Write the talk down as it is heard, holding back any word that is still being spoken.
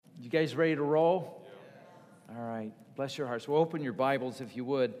You guys ready to roll? Yeah. All right. Bless your hearts. Well, open your Bibles, if you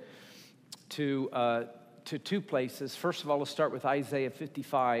would, to two places. First of all, let's start with Isaiah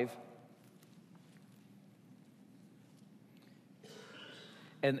 55.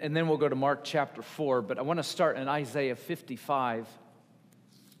 And then we'll go to Mark chapter 4. But I want to start in Isaiah 55.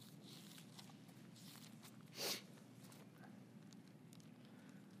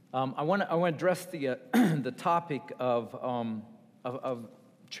 I want to address the the topic of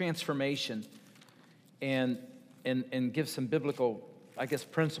transformation and give some biblical, I guess,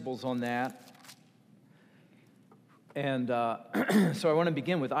 principles on that. And so I want to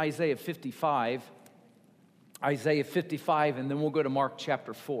begin with Isaiah 55. Isaiah 55, and then we'll go to Mark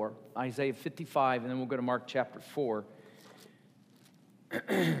chapter 4. Isaiah 55, and then we'll go to Mark chapter 4.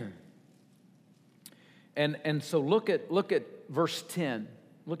 And so look at verse 10.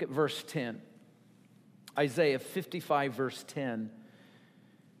 Look at verse 10. Isaiah 55, verse 10.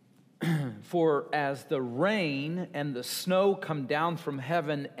 For as the rain and the snow come down from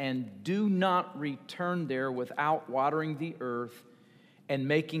heaven and do not return there without watering the earth and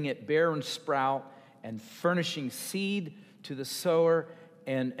making it bear and sprout and furnishing seed to the sower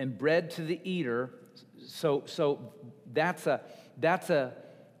and bread to the eater. So that's in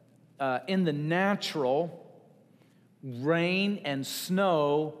the natural, rain and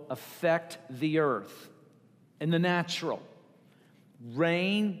snow affect the earth. In the natural,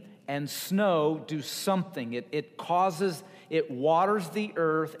 rain and snow do something. It waters the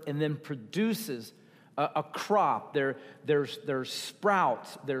earth and then produces a crop. There's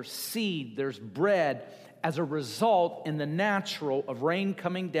sprouts, there's seed, there's bread as a result in the natural of rain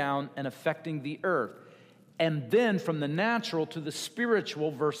coming down and affecting the earth. And then from the natural to the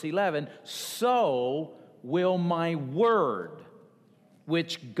spiritual, verse 11, so will my word,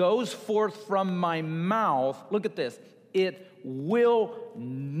 which goes forth from my mouth, look at this, it will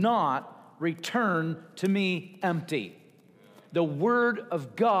not return to me empty. The word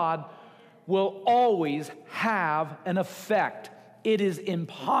of God will always have an effect. It is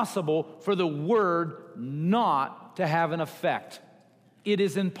impossible for the word not to have an effect. It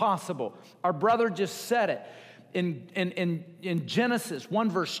is impossible. Our brother just said it. In Genesis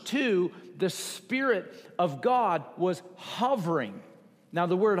 1 verse 2, the Spirit of God was hovering. Now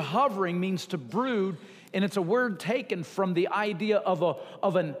the word hovering means to brood, and it's a word taken from the idea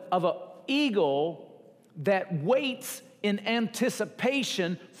of an eagle that waits in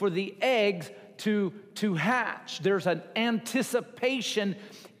anticipation for the eggs to hatch. There's an anticipation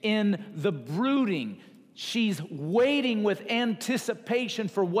in the brooding. She's waiting with anticipation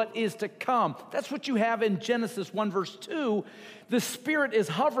for what is to come. That's what you have in Genesis 1 verse 2. The Spirit is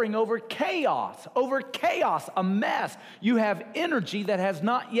hovering over chaos, a mess. You have energy that has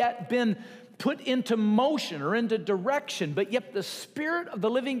not yet been put into motion or into direction, but yet the Spirit of the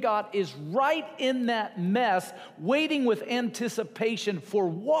living God is right in that mess, waiting with anticipation for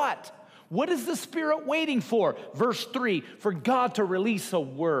what? What is the Spirit waiting for? Verse 3, for God to release a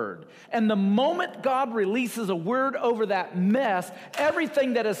word. And the moment God releases a word over that mess,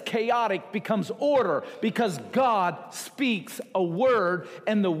 everything that is chaotic becomes order, because God speaks a word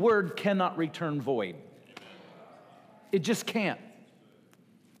and the word cannot return void. It just can't.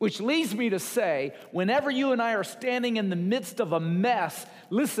 Which leads me to say, whenever you and I are standing in the midst of a mess,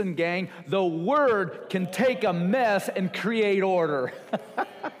 listen, gang, the word can take a mess and create order.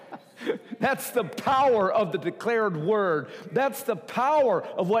 That's the power of the declared word. That's the power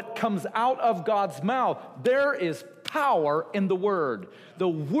of what comes out of God's mouth. There is power in the word. The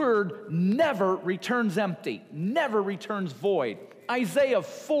word never returns empty, never returns void. Isaiah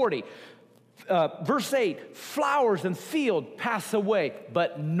 40, verse 8, flowers and field pass away,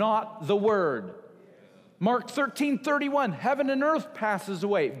 but not the word. Mark 13:31, heaven and earth passes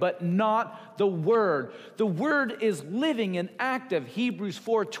away, but not the word. The word is living and active, Hebrews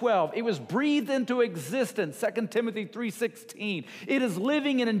 4:12. It was breathed into existence, 2 Timothy 3:16. It is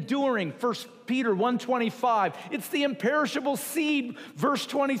living and enduring, 1 Peter 1:25. It's the imperishable seed, verse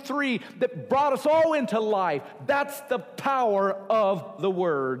 23, that brought us all into life. That's the power of the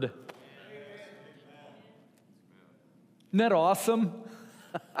word. Isn't that awesome?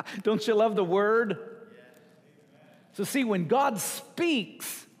 Don't you love the word? So see, when God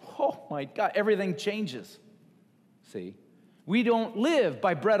speaks, oh my God, everything changes. See, we don't live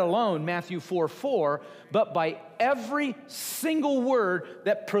by bread alone, Matthew 4:4, but by every single word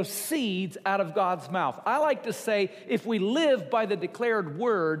that proceeds out of God's mouth. I like to say, if we live by the declared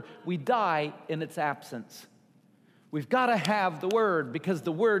word, we die in its absence. We've got to have the word because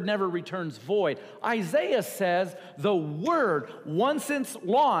the word never returns void. Isaiah says the word, once it's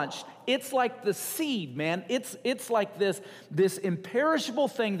launched, it's like the seed, man. It's like this imperishable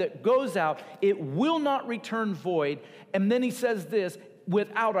thing that goes out. It will not return void. And then he says this,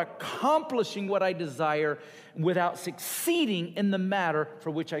 without accomplishing what I desire, without succeeding in the matter for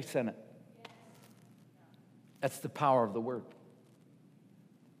which I sent it. That's the power of the word.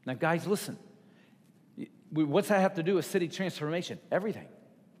 Now, guys, listen. What's that have to do with city transformation? Everything.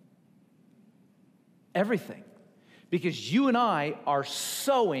 Everything. Because you and I are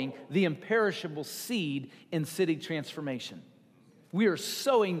sowing the imperishable seed in city transformation. We are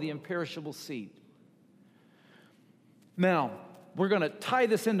sowing the imperishable seed. Now, we're going to tie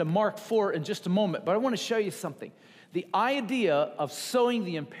this into Mark 4 in just a moment, but I want to show you something. The idea of sowing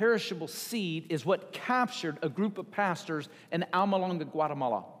the imperishable seed is what captured a group of pastors in Almalonga,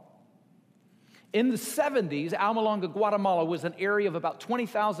 Guatemala. In the 70s, Almalonga, Guatemala was an area of about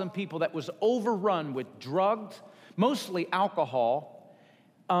 20,000 people that was overrun with drugs, mostly alcohol,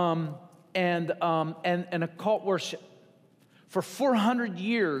 and occult worship. For 400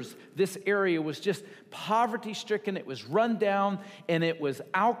 years, this area was just poverty-stricken. It was run down, and it was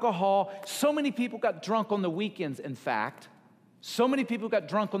alcohol. So many people got drunk on the weekends, in fact. So many people got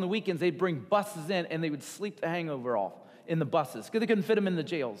drunk on the weekends, they'd bring buses in, and they would sleep the hangover off in the buses because they couldn't fit them in the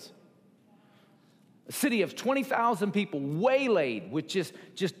jails. A city of 20,000 people waylaid with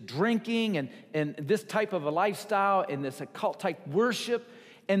just drinking and this type of a lifestyle and this occult-type worship.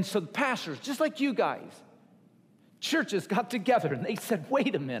 And so the pastors, just like you guys, churches got together and they said,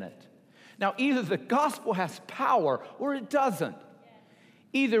 wait a minute. Now, either the gospel has power or it doesn't.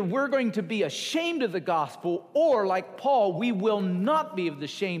 Either we're going to be ashamed of the gospel or, like Paul, we will not be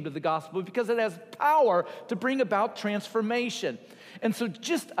ashamed of the gospel because it has power to bring about transformation. And so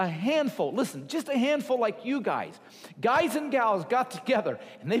just a handful, listen, just a handful like you guys and gals got together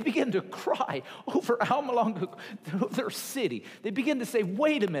and they began to cry over Almalonga, their city. They began to say,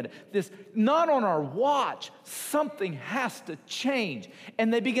 wait a minute, this not on our watch, something has to change.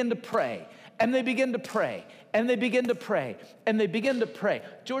 And they begin to pray, and they begin to pray, and they begin to pray, and they begin to pray.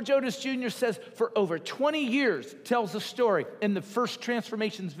 George Otis Jr. says for over 20 years, tells the story in the first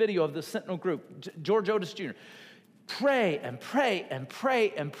Transformations video of the Sentinel group, George Otis Jr., pray and pray and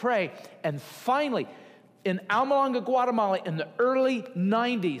pray and pray. And finally, in Almalonga, Guatemala, in the early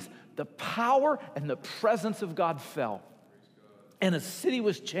 90s, the power and the presence of God fell. And a city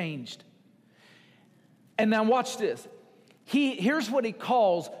was changed. And now watch this. Here's what he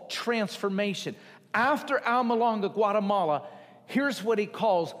calls transformation. After Almalonga, Guatemala, here's what he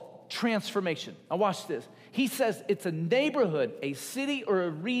calls transformation. Now watch this. He says it's a neighborhood, a city, or a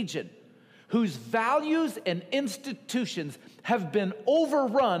region whose values and institutions have been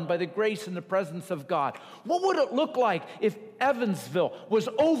overrun by the grace and the presence of God. What would it look like if Evansville was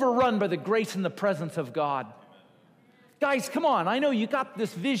overrun by the grace and the presence of God? Guys, come on. I know you got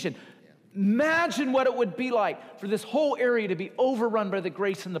this vision. Imagine what it would be like for this whole area to be overrun by the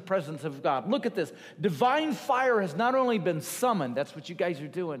grace and the presence of God. Look at this. Divine fire has not only been summoned, that's what you guys are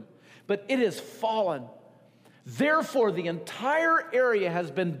doing, but it has fallen. Therefore, the entire area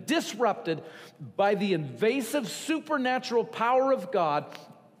has been disrupted by the invasive supernatural power of God,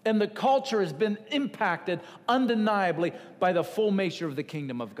 and the culture has been impacted undeniably by the full measure of the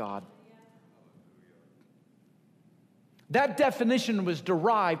kingdom of God. That definition was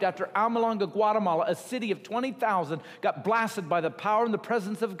derived after Almalonga, Guatemala, a city of 20,000, got blasted by the power and the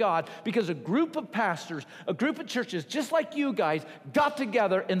presence of God because a group of pastors, a group of churches, just like you guys, got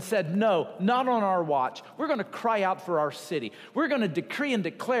together and said, no, not on our watch. We're going to cry out for our city. We're going to decree and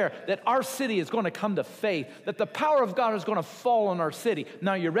declare that our city is going to come to faith, that the power of God is going to fall on our city.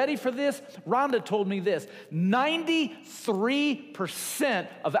 Now, you ready for this? Rhonda told me this. 93%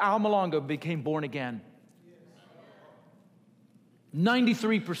 of Almalonga became born again.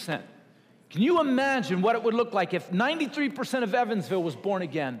 93%. Can you imagine what it would look like if 93% of Evansville was born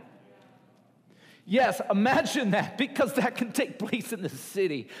again? Yes, imagine that, because that can take place in the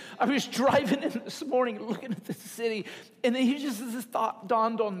city. I was driving in this morning looking at the city, and then this thought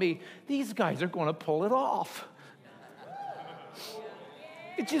dawned on me. These guys are going to pull it off.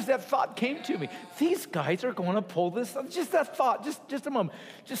 It just, that thought came to me. These guys are going to pull this. Just that thought, just a moment.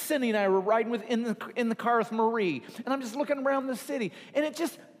 Just Cindy and I were riding in the car with Marie, and I'm just looking around the city, and it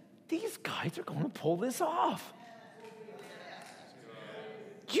just, these guys are going to pull this off.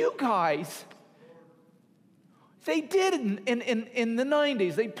 You guys, they did in the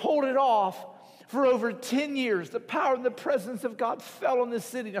 90s. They pulled it off for over 10 years. The power and the presence of God fell on this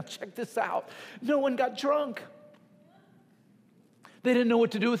city. Now check this out. No one got drunk. They didn't know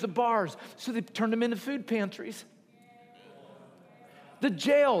what to do with the bars, so they turned them into food pantries. The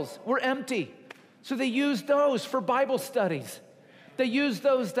jails were empty, so they used those for Bible studies. They used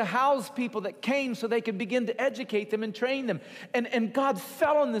those to house people that came so they could begin to educate them and train them. And God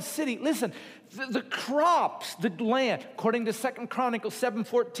fell on the city. Listen, the crops, the land, according to 2 Chronicles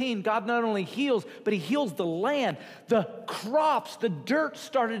 7:14, God not only heals, but he heals the land. The crops, the dirt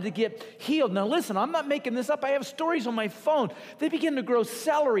started to get healed. Now listen, I'm not making this up. I have stories on my phone. They begin to grow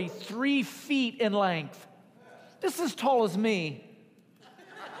celery 3 feet in length. This is as tall as me.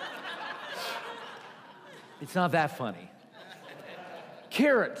 It's not that funny.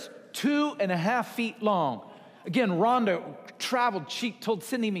 Carrots, 2.5 feet long. Again, Rhonda traveled. She told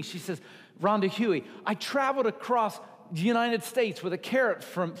Cindy, she says, Rhonda Huey, I traveled across the United States with a carrot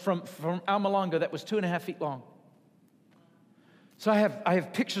from Almalonga that was 2.5 feet long. So I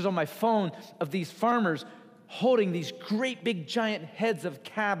have pictures on my phone of these farmers holding these great big giant heads of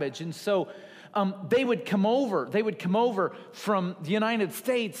cabbage. And so they would come over from the United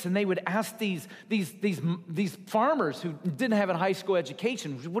States, and they would ask these farmers who didn't have a high school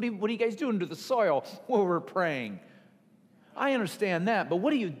education, what are you guys doing to the soil? Well, we're praying. I understand that, but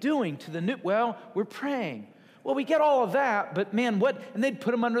what are you doing to the new? Well, we're praying. Well, we get all of that, but man, what? And they'd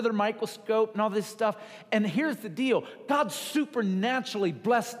put them under their microscope and all this stuff. And here's the deal. God supernaturally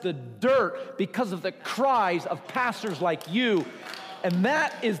blessed the dirt because of the cries of pastors like you. And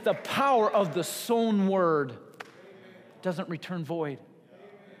that is the power of the sown word. It doesn't return void.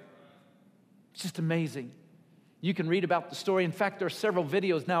 It's just amazing. You can read about the story. In fact, there are several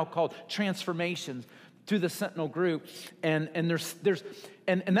videos now called Transformations through the Sentinel group. And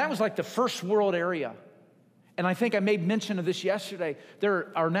that was like the first world area. And I think I made mention of this yesterday.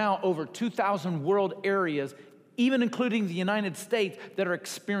 There are now over 2,000 world areas, even including the United States, that are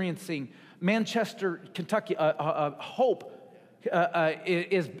experiencing Manchester, Kentucky, Hope.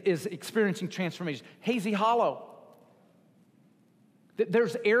 Is experiencing transformation. Hazy Hollow.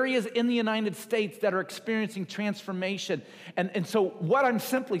 There's areas in the United States that are experiencing transformation. And so what I'm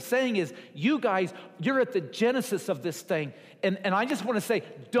simply saying is, you guys, you're at the genesis of this thing. And I just want to say,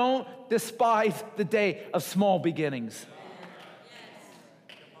 don't despise the day of small beginnings.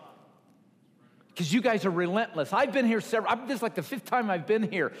 Because you guys are relentless. I've been here this is like the 5th time I've been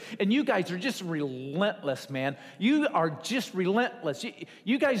here. And you guys are just relentless, man. You are just relentless.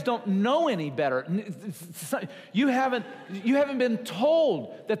 You guys don't know any better. You haven't been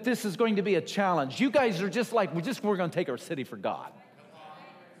told that this is going to be a challenge. You guys are just like, we're going to take our city for God.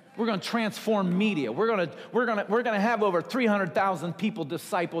 We're going to transform media. We're going to have over 300,000 people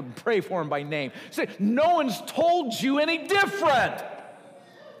discipled and pray for them by name. Say, no one's told you any different.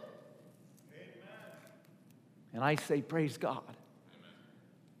 And I say, praise God.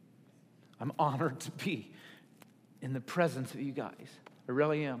 I'm honored to be in the presence of you guys. I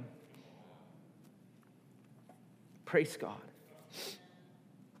really am. Praise God.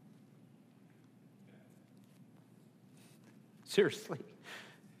 Seriously.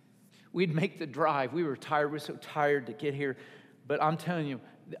 We'd make the drive. We were tired. We were so tired to get here. But I'm telling you,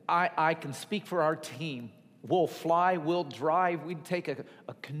 I can speak for our team. We'll fly, we'll drive. We'd take a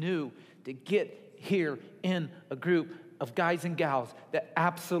canoe to get here in a group of guys and gals that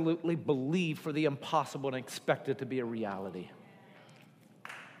absolutely believe for the impossible and expect it to be a reality.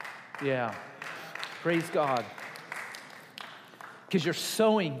 Yeah. Praise God. Because you're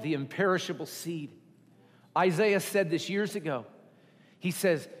sowing the imperishable seed. Isaiah said this years ago. He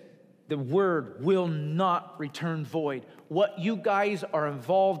says, the word will not return void. What you guys are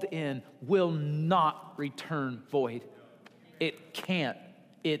involved in will not return void. It can't.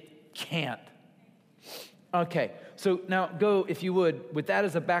 It can't. Okay, so now go, if you would, with that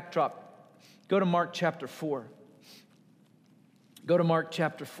as a backdrop, go to Mark chapter 4. Go to Mark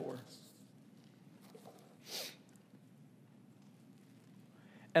chapter 4.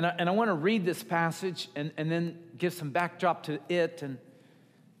 And I want to read this passage and then give some backdrop to it and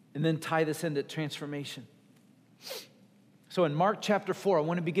then tie this into transformation. So in Mark chapter 4, I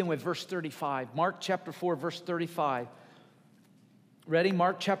want to begin with verse 35. Mark chapter 4, verse 35. Ready?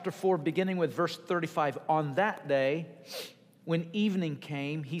 Mark chapter 4, beginning with verse 35. On that day, when evening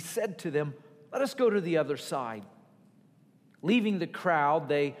came, he said to them, let us go to the other side. Leaving the crowd,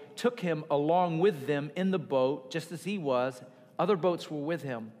 they took him along with them in the boat, just as he was. Other boats were with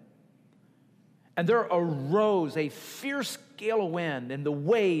him. And there arose a fierce gale of wind, and the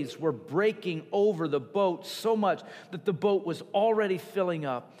waves were breaking over the boat so much that the boat was already filling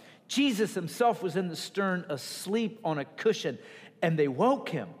up. Jesus himself was in the stern, asleep on a cushion. And they woke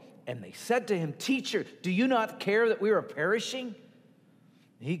him, and they said to him, Teacher, do you not care that we are perishing?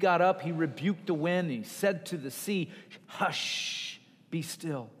 He got up, he rebuked the wind, and he said to the sea, Hush, be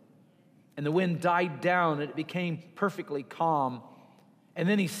still. And the wind died down, and it became perfectly calm. And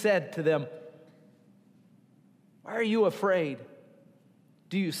then he said to them, why are you afraid?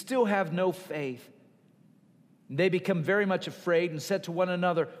 Do you still have no faith? And they become very much afraid and said to one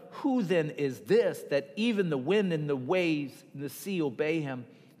another, who then is this that even the wind and the waves and the sea obey him?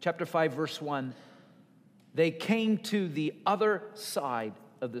 Chapter 5, verse 1. They came to the other side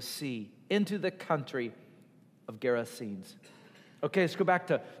of the sea, into the country of Gerasenes. Okay, let's go back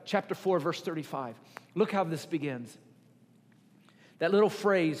to chapter 4, verse 35. Look how this begins. That little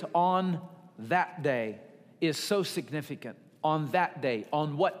phrase, on that day, is so significant. On that day.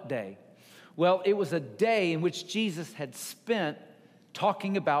 On what day? Well, it was a day in which Jesus had spent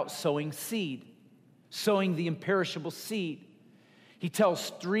talking about sowing seed, sowing the imperishable seed. He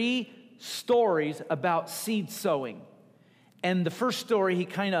tells 3 stories about seed sowing. And the first story he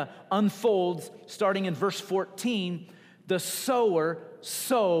kind of unfolds starting in verse 14. The sower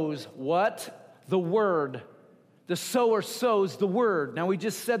sows what? The word. The sower sows the word. Now, we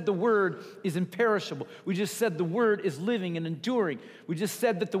just said the word is imperishable. We just said the word is living and enduring. We just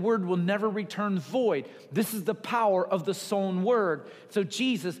said that the word will never return void. This is the power of the sown word. So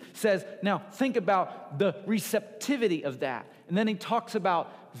Jesus says, now think about the receptivity of that. And then he talks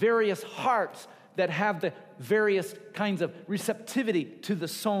about various hearts that have the various kinds of receptivity to the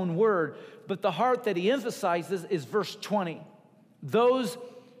sown word. But the heart that he emphasizes is verse 20. Those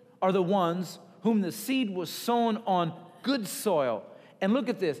are the ones whom the seed was sown on good soil. And look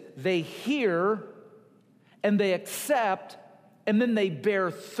at this. They hear and they accept, and then they bear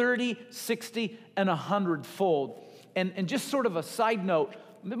 30, 60, and 100-fold. And just sort of a side note,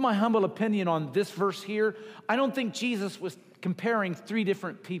 my humble opinion on this verse here, I don't think Jesus was comparing 3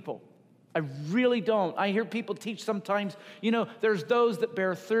 different people. I really don't. I hear people teach sometimes, there's those that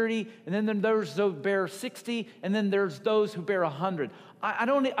bear 30, and then there's those who bear 60, and then there's those who bear 100. I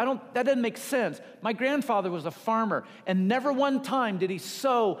don't, that doesn't make sense. My grandfather was a farmer, and never one time did he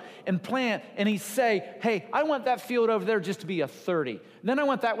sow and plant, and he say, hey, I want that field over there just to be a 30. Then I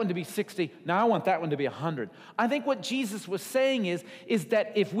want that one to be 60. Now I want that one to be 100. I think what Jesus was saying is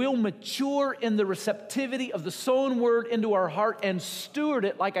that if we'll mature in the receptivity of the sown word into our heart and steward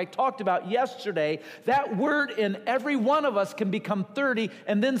it like I talked about yesterday, that word in every one of us can become 30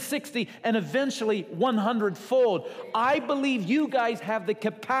 and then 60 and eventually 100-fold. I believe you guys have the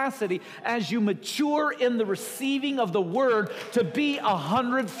capacity as you mature in the receiving of the word to be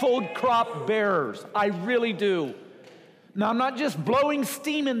 100-fold crop bearers. I really do. Now, I'm not just blowing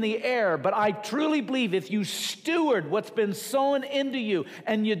steam in the air, but I truly believe if you steward what's been sown into you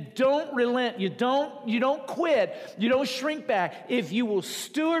and you don't relent, you don't quit, you don't shrink back, if you will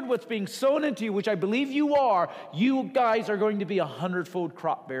steward what's being sown into you, which I believe you are, you guys are going to be 100-fold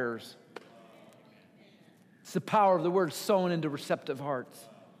crop bearers. It's the power of the word sown into receptive hearts.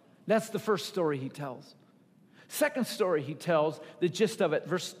 That's the first story he tells. Second story he tells, the gist of it,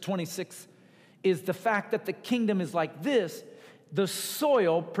 verse 26, is the fact that the kingdom is like this. The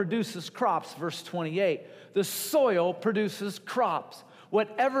soil produces crops, verse 28. The soil produces crops.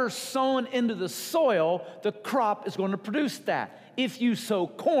 Whatever's sown into the soil, the crop is going to produce that. If you sow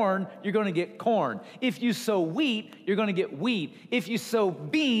corn, you're going to get corn. If you sow wheat, you're going to get wheat. If you sow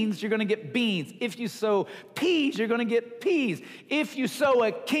beans, you're going to get beans. If you sow peas, you're going to get peas. If you sow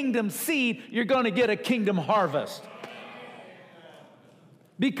a kingdom seed, you're going to get a kingdom harvest.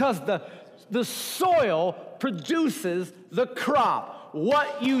 Because the soil produces the crop.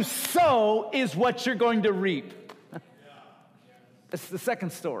 What you sow is what you're going to reap. That's the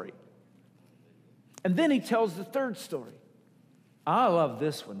second story. And then he tells the third story. I love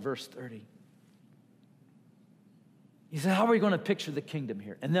this one, verse 30. He said, how are we going to picture the kingdom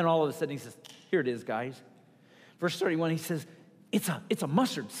here? And then all of a sudden he says, here it is, guys. Verse 31, he says, it's a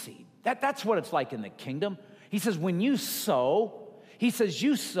mustard seed. That's what it's like in the kingdom. He says, when you sow, he says,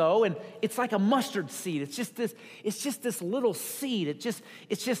 you sow, and it's like a mustard seed. It's just this little seed.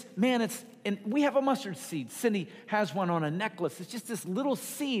 And we have a mustard seed. Cindy has one on a necklace. It's just this little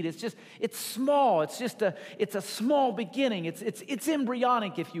seed. It's small. It's a small beginning. It's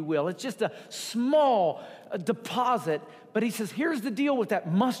embryonic, if you will. It's just a small deposit. But he says, here's the deal with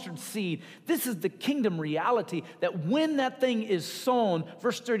that mustard seed. This is the kingdom reality, that when that thing is sown,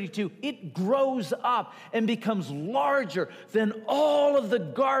 verse 32, it grows up and becomes larger than all of the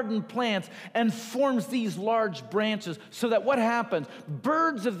garden plants and forms these large branches, so that what happens?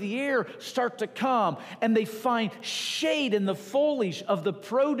 Birds of the air start to come, and they find shade in the foliage of the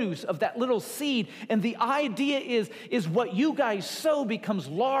produce of that little seed. And the idea is what you guys sow becomes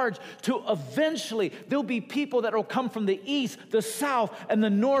large to eventually there'll be people that will come from the east, the south, and the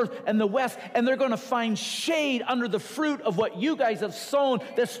north, and the west, and they're going to find shade under the fruit of what you guys have sown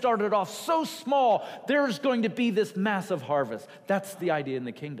that started off so small. There's going to be this massive harvest. That's the idea in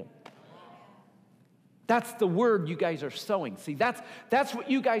the kingdom. That's the word you guys are sowing. See, that's what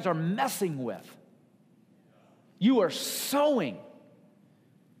you guys are messing with. You are sowing.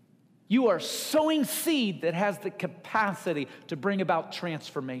 You are sowing seed that has the capacity to bring about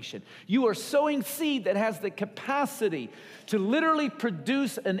transformation. You are sowing seed that has the capacity to literally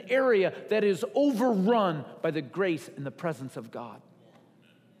produce an area that is overrun by the grace and the presence of God.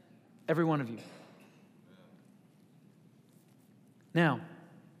 Every one of you. Now,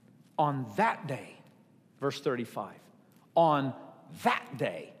 on that day, verse 35, on that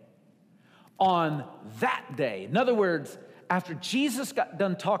day, in other words, after Jesus got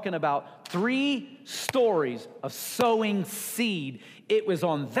done talking about 3 stories of sowing seed, it was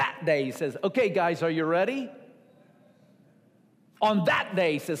on that day, he says, okay, guys, are you ready? On that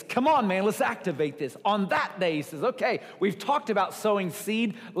day, he says, come on, man, let's activate this. On that day, he says, okay, we've talked about sowing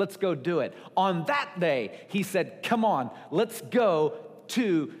seed, let's go do it. On that day, he said, come on, let's go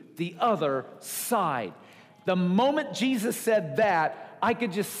to the other side. The moment Jesus said that, I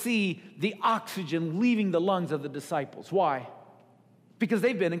could just see the oxygen leaving the lungs of the disciples. Why? Because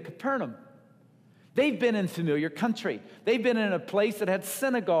they've been in Capernaum. They've been in familiar country. They've been in a place that had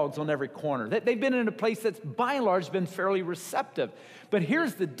synagogues on every corner. They've been in a place that's by and large been fairly receptive. But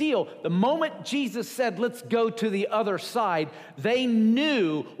here's the deal. The moment Jesus said, let's go to the other side, they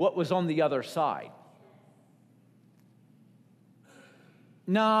knew what was on the other side.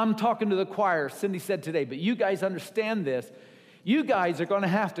 No, I'm talking to the choir, Cindy said today, but you guys understand this. You guys are going to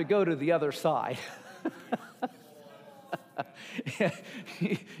have to go to the other side.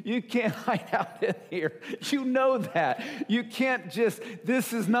 You can't hide out in here. You know that. You can't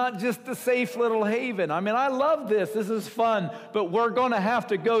this is not just a safe little haven. I mean, I love this. This is fun, but we're going to have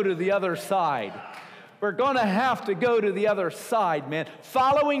to go to the other side. We're going to have to go to the other side, man.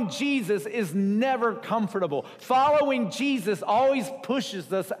 Following Jesus is never comfortable. Following Jesus always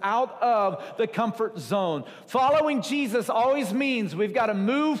pushes us out of the comfort zone. Following Jesus always means we've got to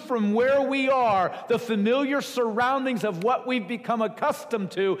move from where we are, the familiar surroundings of what we've become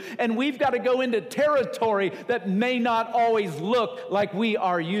accustomed to, and we've got to go into territory that may not always look like we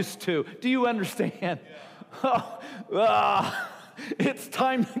are used to. Do you understand? It's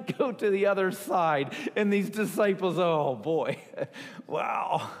time to go to the other side. And these disciples, oh boy,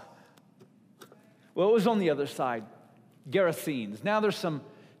 wow. What was on the other side? Gerasenes. Now there's some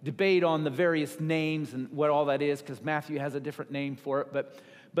debate on the various names and what all that is, because Matthew has a different name for it.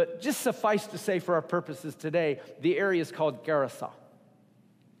 But just suffice to say for our purposes today, the area is called Gerasa.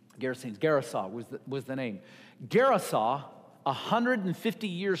 Gerasenes. Gerasa was the name. Gerasa, 150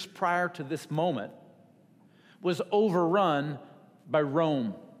 years prior to this moment, was overrun by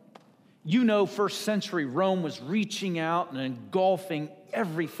Rome. You know, first century Rome was reaching out and engulfing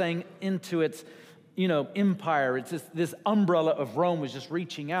everything into its, empire. It's just, this umbrella of Rome was just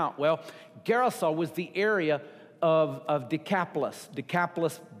reaching out. Well, Gerasa was the area of Decapolis.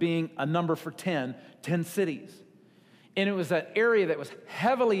 Decapolis being a number for 10 cities. And it was an area that was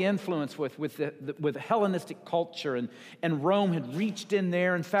heavily influenced with Hellenistic culture, and Rome had reached in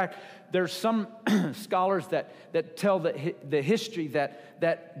there. In fact, there's some scholars that tell the history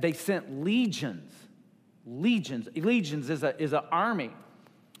that they sent legions. Legions is an army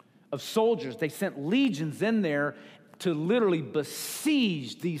of soldiers. They sent legions in there to literally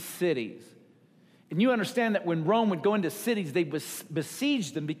besiege these cities. And you understand that when Rome would go into cities, they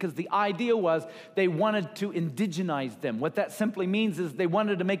besieged them because the idea was they wanted to indigenize them. What that simply means is they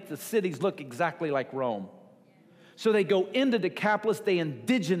wanted to make the cities look exactly like Rome. So they go into Decapolis, they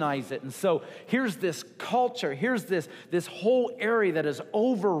indigenize it. And so here's this culture, here's this whole area that is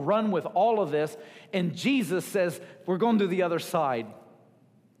overrun with all of this. And Jesus says, we're going to the other side.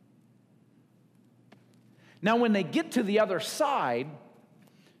 Now, when they get to the other side,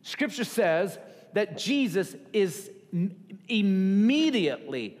 Scripture says that Jesus is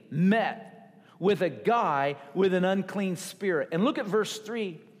immediately met with a guy with an unclean spirit. And look at verse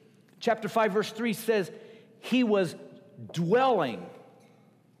 3. Chapter 5, verse 3 says, he was dwelling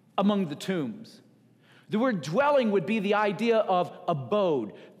among the tombs. The word dwelling would be the idea of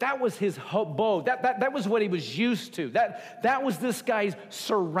abode. That was his abode. That was what he was used to. That was this guy's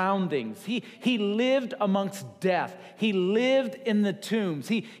surroundings. He lived amongst death. He lived in the tombs.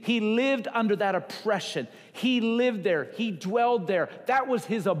 He lived under that oppression. He lived there. He dwelled there. That was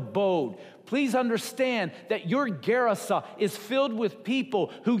his abode. Please understand that your Gerasa is filled with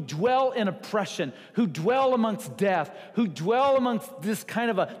people who dwell in oppression, who dwell amongst death, who dwell amongst this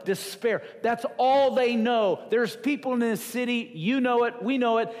kind of a despair. That's all they know. There's people in this city, you know it, we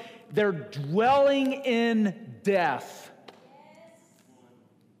know it, they're dwelling in death.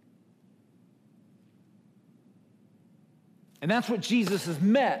 And that's what Jesus has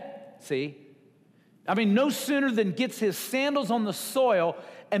met, see? I mean, no sooner than gets his sandals on the soil,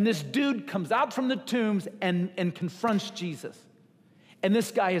 and this dude comes out from the tombs and confronts Jesus. And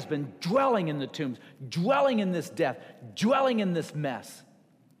this guy has been dwelling in the tombs, dwelling in this death, dwelling in this mess.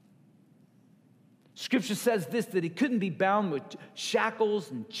 Scripture says this, that he couldn't be bound with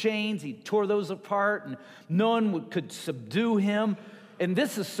shackles and chains. He tore those apart, and no one could subdue him. And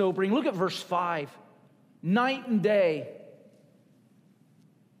this is sobering. Look at verse 5. Night and day,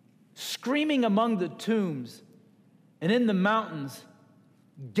 screaming among the tombs and in the mountains,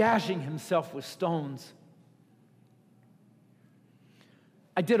 gashing himself with stones.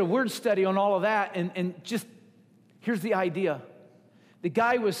 I did a word study on all of that, and just here's the idea. The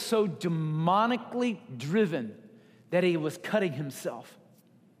guy was so demonically driven that he was cutting himself.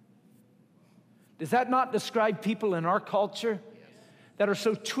 Does that not describe people in our culture that are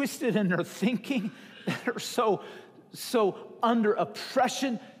so twisted in their thinking, that are so under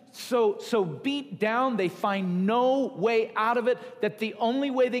oppression, so beat down, they find no way out of it, that the only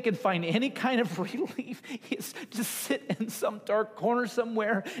way they can find any kind of relief is to sit in some dark corner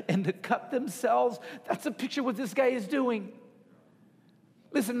somewhere and to cut themselves? That's a picture of what this guy is doing.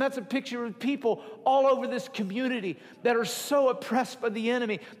 Listen, that's a picture of people all over this community that are so oppressed by the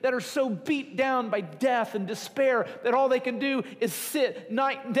enemy, that are so beat down by death and despair that all they can do is sit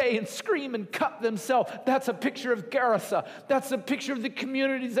night and day and scream and cut themselves. That's a picture of Gerasa. That's a picture of the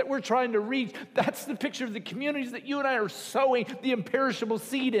communities that we're trying to reach. That's the picture of the communities that you and I are sowing the imperishable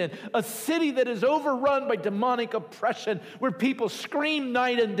seed in. A city that is overrun by demonic oppression, where people scream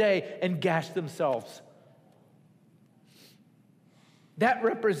night and day and gash themselves. That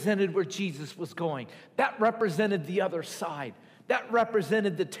represented where Jesus was going. That represented the other side. That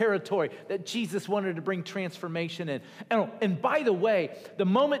represented the territory that Jesus wanted to bring transformation in. And by the way, the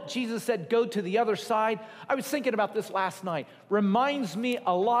moment Jesus said, go to the other side, I was thinking about this last night. Reminds me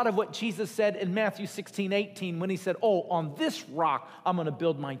a lot of what Jesus said in Matthew 16:18 when he said, on this rock, I'm going to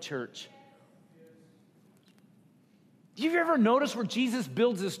build my church. Do you ever notice where Jesus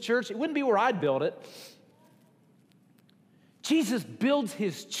builds his church? It wouldn't be where I'd build it. Jesus builds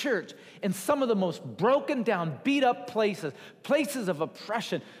his church in some of the most broken down, beat up places of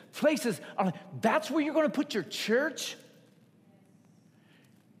oppression, that's where you're going to put your church?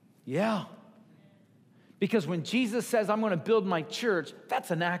 Yeah. Because when Jesus says, I'm going to build my church, that's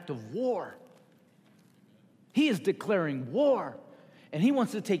an act of war. He is declaring war. And he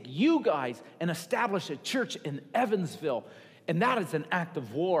wants to take you guys and establish a church in Evansville. And that is an act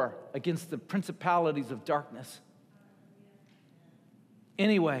of war against the principalities of darkness.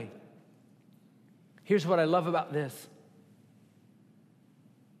 Anyway, here's what I love about this.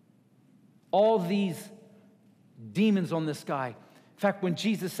 All these demons on this guy. In fact, when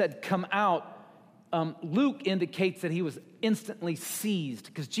Jesus said, come out, Luke indicates that he was instantly seized,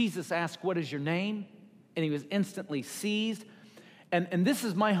 because Jesus asked, what is your name? And he was instantly seized. And this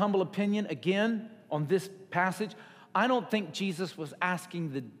is my humble opinion, again, on this passage. I don't think Jesus was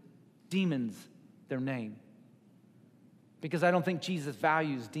asking the demons their name, because I don't think Jesus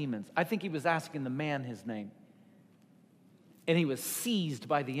values demons. I think he was asking the man his name. And he was seized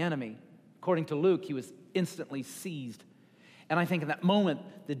by the enemy. According to Luke, he was instantly seized. And I think in that moment,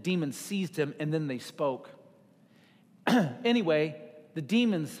 the demons seized him and then they spoke. Anyway, the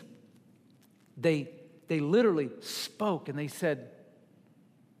demons, they literally spoke and they said,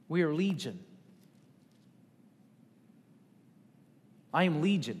 we are legion. I am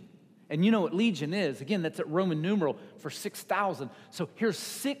legion. And you know what legion is. Again, that's a Roman numeral for 6,000. So here's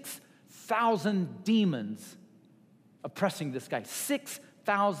 6,000 demons oppressing this guy.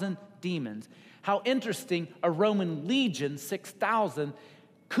 6,000 demons. How interesting, a Roman legion, 6,000,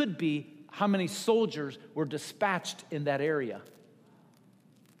 could be how many soldiers were dispatched in that area.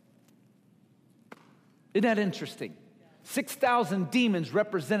 Isn't that interesting? 6,000 demons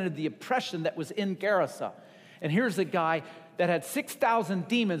represented the oppression that was in Gerasa. And here's a guy that had 6,000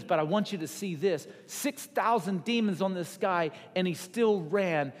 demons, but I want you to see this. 6,000 demons on this guy, and he still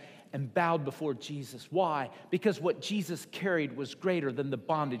ran. and bowed before Jesus. Why? Because what Jesus carried was greater than the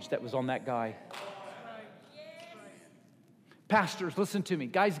bondage that was on that guy. Pastors, listen to me.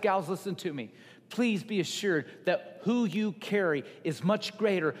 Guys, gals, listen to me. Please be assured that who you carry is much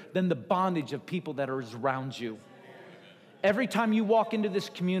greater than the bondage of people that are around you. Every time you walk into this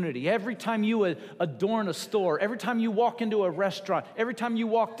community, every time you adorn a store, every time you walk into a restaurant, every time you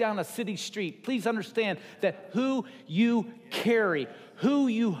walk down a city street, please understand that who you carry, who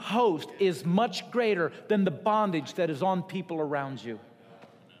you host is much greater than the bondage that is on people around you.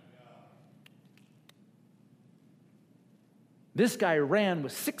 This guy ran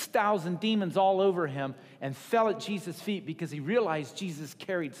with 6,000 demons all over him and fell at Jesus' feet because he realized Jesus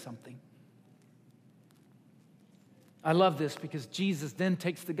carried something. I love this because Jesus then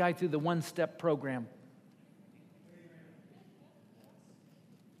takes the guy through the one-step program.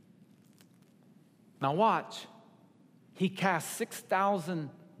 Now watch. He cast 6,000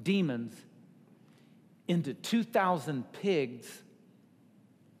 demons into 2,000 pigs,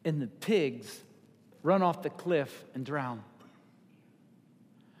 and the pigs run off the cliff and drown.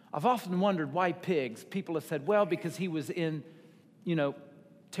 I've often wondered why pigs. People have said, well, because he was in,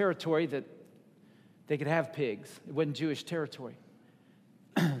 territory that they could have pigs. It wasn't Jewish territory.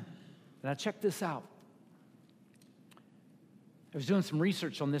 Now check this out. I was doing some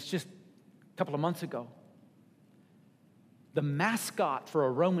research on this just a couple of months ago. The mascot for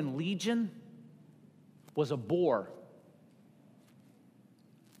a Roman legion was a boar.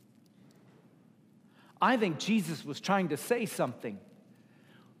 I think Jesus was trying to say something.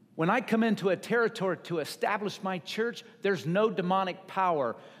 When I come into a territory to establish my church, there's no demonic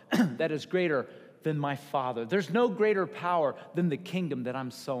power that is greater than my Father. There's no greater power than the kingdom that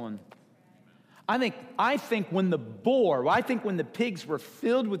I'm sowing. I think when the pigs were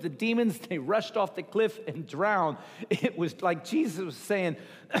filled with the demons, they rushed off the cliff and drowned. It was like Jesus was saying,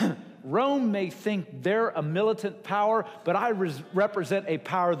 Rome may think they're a militant power, but I represent a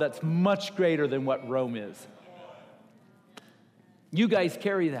power that's much greater than what Rome is. You guys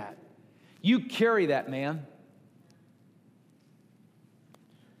carry that. You carry that, man.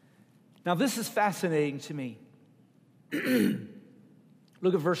 Now, this is fascinating to me.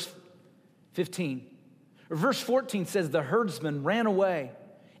 Look at verse 15. Verse 14 says, the herdsman ran away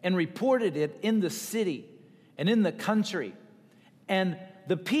and reported it in the city and in the country. And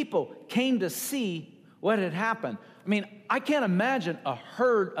the people came to see what had happened. I mean, I can't imagine a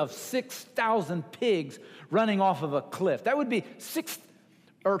herd of 6,000 pigs running off of a cliff. That would be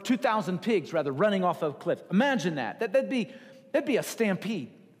 2,000 pigs, rather, running off of a cliff. Imagine that. That'd be a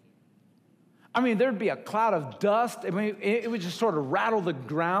stampede. I mean, there'd be a cloud of dust. I mean, it would just sort of rattle the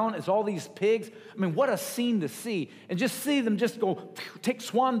ground as all these pigs. I mean, what a scene to see. And just see them just go, take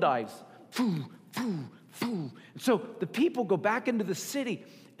swan dives. Foo, foo, foo. And so the people go back into the city,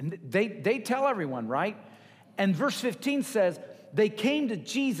 and they tell everyone, right? And verse 15 says, they came to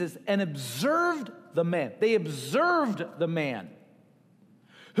Jesus and observed the man. They observed the man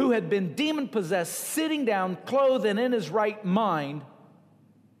who had been demon-possessed, sitting down, clothed and in his right mind.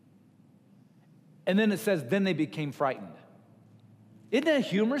 And then it says, then they became frightened. Isn't that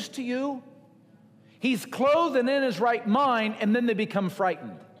humorous to you? He's clothed and in his right mind, and then they become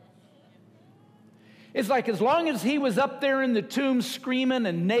frightened. It's like as long as he was up there in the tomb screaming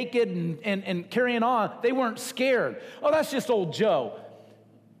and naked and carrying on, they weren't scared. Oh, that's just old Joe.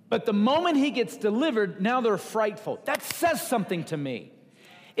 But the moment he gets delivered, now they're frightful. That says something to me.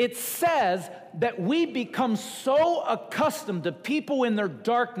 It says that we become so accustomed to people in their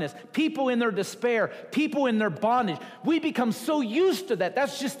darkness, people in their despair, people in their bondage. We become so used to that.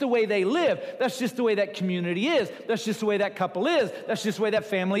 That's just the way they live. That's just the way that community is. That's just the way that couple is. That's just the way that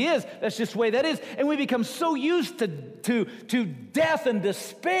family is. That's just the way that is. And we become so used to death and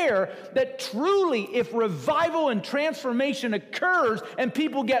despair that truly, if revival and transformation occurs and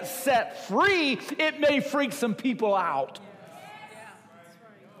people get set free, it may freak some people out.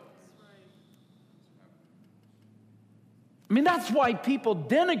 I mean, that's why people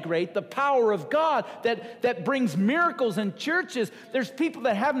denigrate the power of God that brings miracles in churches. There's people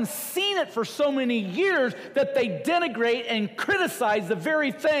that haven't seen it for so many years that they denigrate and criticize the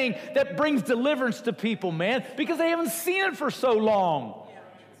very thing that brings deliverance to people, man, because they haven't seen it for so long. Yeah,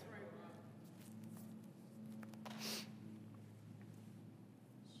 that's right.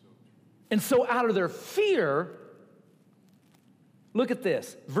 And so out of their fear, look at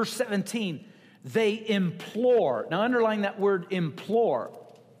this, verse 17. They implore. Now, underline that word implore.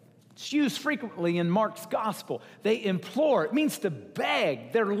 It's used frequently in Mark's gospel. They implore. It means to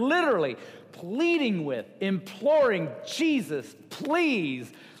beg. They're literally pleading with, imploring, Jesus,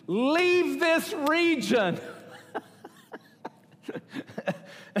 please leave this region.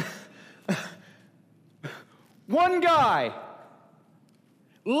 One guy.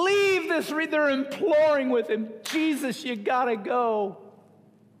 Leave this. They're imploring with him, Jesus, you got to go.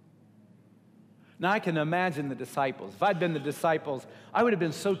 Now, I can imagine the disciples. If I'd been the disciples, I would have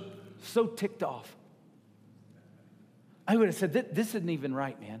been so ticked off. I would have said, this isn't even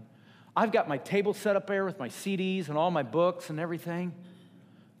right, man. I've got my table set up there with my CDs and all my books and everything.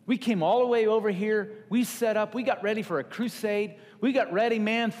 We came all the way over here. We set up. We got ready for a crusade. We got ready,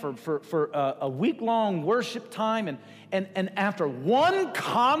 man, for a week-long worship time. And after one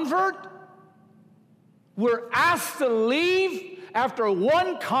convert, we're asked to leave. After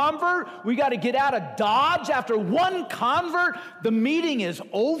one convert, we got to get out of Dodge. After one convert, the meeting is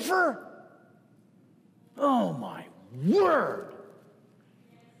over. Oh, my word.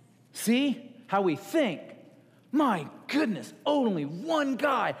 See how we think. My goodness, only one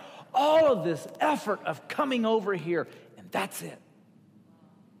guy. All of this effort of coming over here, and that's it.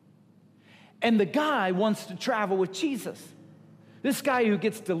 And the guy wants to travel with Jesus. This guy who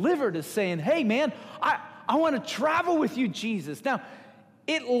gets delivered is saying, hey, man, I want to travel with you, Jesus. Now,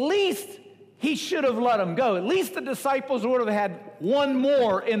 at least he should have let him go. At least the disciples would have had one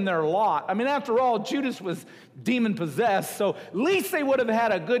more in their lot. I mean, after all, Judas was demon-possessed, so at least they would have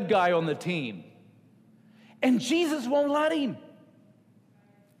had a good guy on the team. And Jesus won't let him.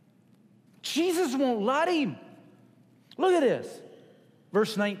 Jesus won't let him. Look at this.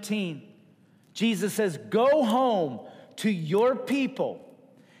 Verse 19. Jesus says, go home to your people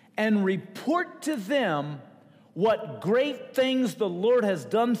and report to them what great things the Lord has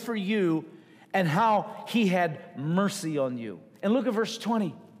done for you and how he had mercy on you. And look at verse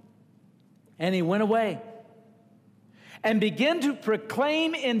 20. And he went away and began to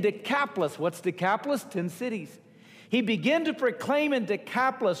proclaim in Decapolis. What's Decapolis? 10 cities. He began to proclaim in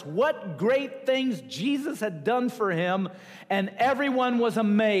Decapolis what great things Jesus had done for him, and everyone was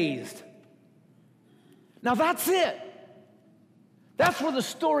amazed. Now that's it. That's where the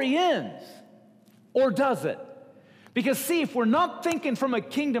story ends. Or does it? Because see, if we're not thinking from a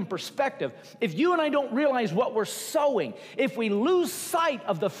kingdom perspective, if you and I don't realize what we're sowing, if we lose sight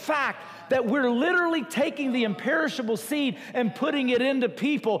of the fact that we're literally taking the imperishable seed and putting it into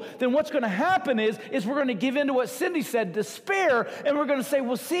people, then what's going to happen is we're going to give in to what Cindy said, despair, and we're going to say,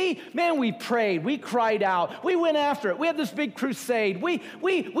 well, see, man, we prayed, we cried out, we went after it, we had this big crusade, we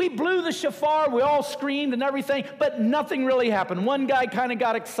blew the shofar, we all screamed and everything, but nothing really happened. One guy kind of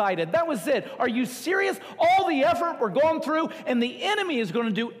got excited. That was it. Are you serious? All the effort we're going through, and the enemy is going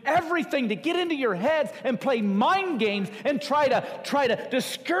to do everything to get into your heads and play mind games and try to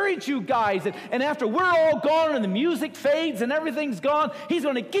discourage you guys. And after we're all gone and the music fades and everything's gone, he's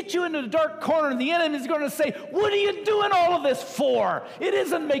going to get you into the dark corner, and the enemy's going to say, what are you doing all of this for? It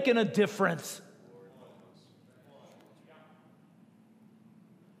isn't making a difference.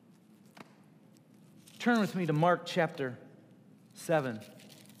 Turn with me to Mark chapter 7.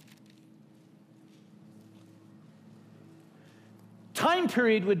 Time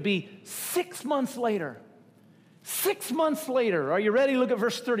period would be 6 months later. 6 months later. Are you ready? Look at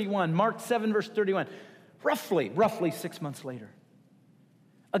verse 31. Mark 7, verse 31. Roughly 6 months later.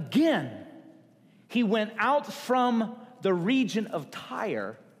 Again, he went out from the region of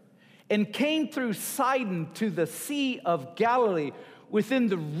Tyre and came through Sidon to the Sea of Galilee within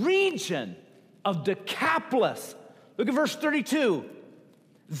the region of Decapolis. Look at verse 32.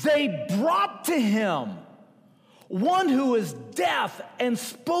 They brought to him one who was deaf and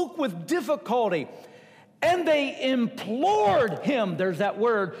spoke with difficulty. And they implored him, there's that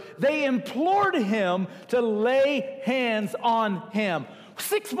word, they implored him to lay hands on him.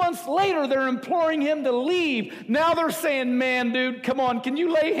 6 months later, they're imploring him to leave. Now they're saying, man, dude, come on, can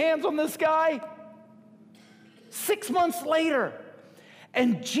you lay hands on this guy? 6 months later.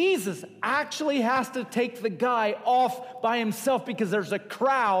 And Jesus actually has to take the guy off by himself because there's a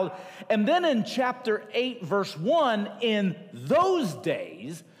crowd. And then in chapter 8, verse 1, in those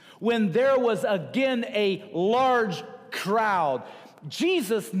days, when there was again a large crowd,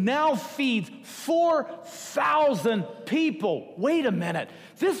 Jesus now feeds 4,000 people. Wait a minute.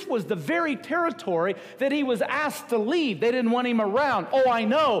 This was the very territory that he was asked to leave. They didn't want him around. Oh, I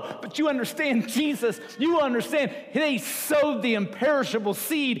know. But you understand, Jesus, you understand, they sowed the imperishable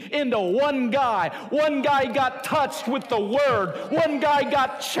seed into one guy. One guy got touched with the word. One guy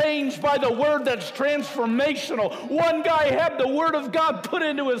got changed by the word that's transformational. One guy had the word of God put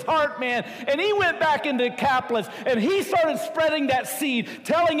into his heart, man. And he went back into Decapolis and he started spreading that seed,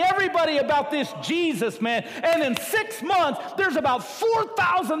 telling everybody about this Jesus, man. And in 6 months, there's about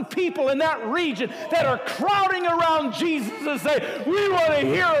 4,000 people in that region that are crowding around Jesus and say, we want to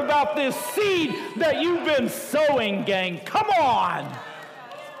hear about this seed that you've been sowing, gang. Come on.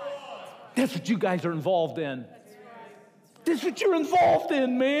 That's what you guys are involved in. This is what you're involved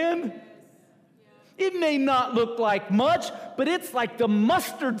in, man. It may not look like much, but it's like the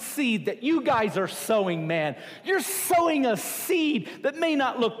mustard seed that you guys are sowing, man. You're sowing a seed that may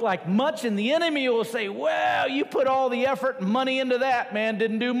not look like much, and the enemy will say, well, you put all the effort and money into that, man.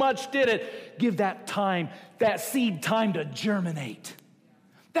 Didn't do much, did it? Give that seed time to germinate.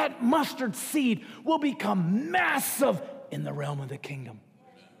 That mustard seed will become massive in the realm of the kingdom.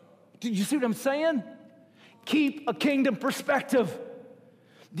 Did you see what I'm saying? Keep a kingdom perspective.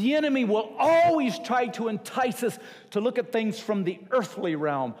 The enemy will always try to entice us to look at things from the earthly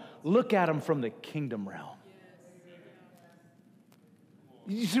realm. Look at them from the kingdom realm.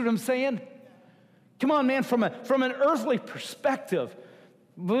 You see what I'm saying? Come on, man, from an earthly perspective,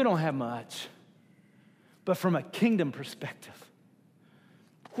 we don't have much. But from a kingdom perspective,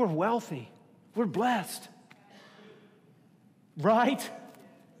 we're wealthy. We're blessed. Right?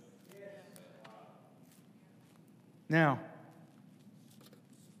 Now,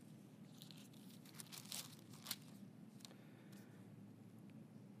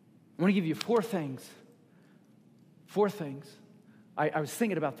 I want to give you four things. I was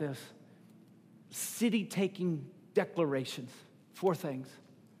thinking about this. City-taking declarations. 4 things.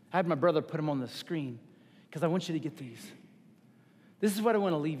 I had my brother put them on the screen because I want you to get these. This is what I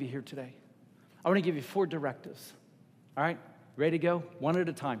want to leave you here today. I want to give you 4 directives. All right? Ready to go? One at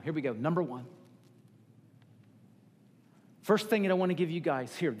a time. Here we go. Number 1. First thing that I want to give you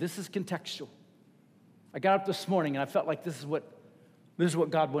guys here. This is contextual. I got up this morning and I felt like this is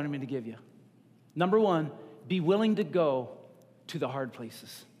what God wanted me to give you. Number 1, be willing to go to the hard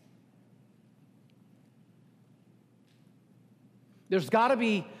places. There's got to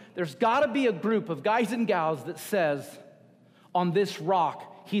be a group of guys and gals that says, on this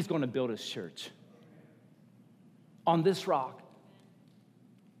rock, he's going to build his church. On this rock.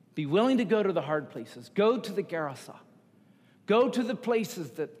 Be willing to go to the hard places. Go to the Gerasa. Go to the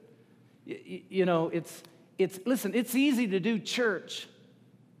places that, listen, it's easy to do church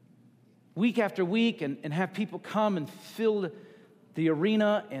week after week and have people come and fill the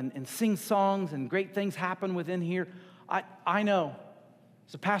arena and sing songs and great things happen within here. I know,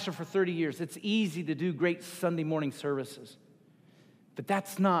 as a pastor for 30 years, it's easy to do great Sunday morning services. But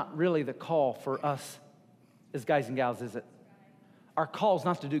that's not really the call for us as guys and gals, is it? Our call is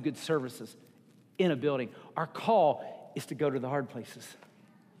not to do good services in a building. Our call is to go to the hard places,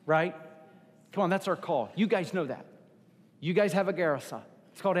 right? Come on, that's our call. You guys know that. You guys have a Gerasa.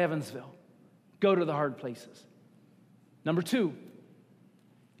 It's called Evansville. Go to the hard places. Number 2,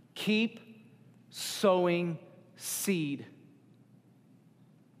 keep sowing seed.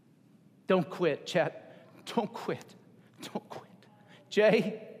 Don't quit, Chet. Don't quit. Don't quit.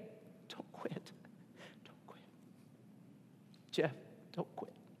 Jay, don't quit. Don't quit. Jeff, don't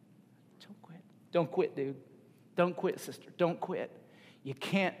quit. Don't quit. Don't quit, dude. Don't quit, sister. Don't quit. You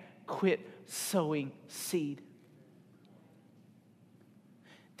can't quit sowing seed.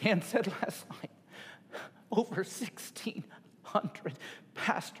 Dan said last night, over 1,600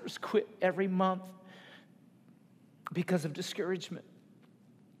 pastors quit every month because of discouragement.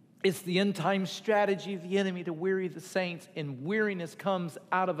 It's the end-time strategy of the enemy to weary the saints, and weariness comes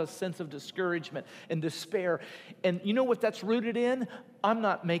out of a sense of discouragement and despair. And you know what that's rooted in? I'm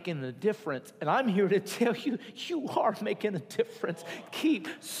not making a difference, and I'm here to tell you, you are making a difference. Keep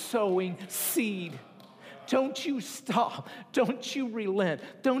sowing seed. Don't you stop. Don't you relent.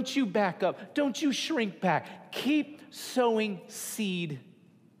 Don't you back up. Don't you shrink back. Keep sowing seed.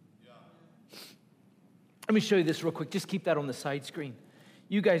 Let me show you this real quick. Just keep that on the side screen.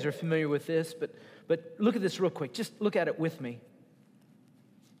 You guys are familiar with this, but look at this real quick. Just look at it with me.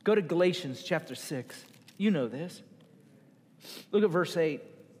 Go to Galatians chapter 6. You know this. Look at verse 8.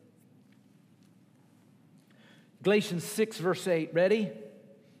 Galatians 6, verse 8. Ready?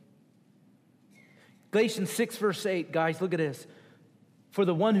 Galatians 6, verse 8. Guys, look at this. For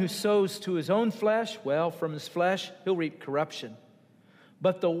the one who sows to his own flesh, well, from his flesh, he'll reap corruption.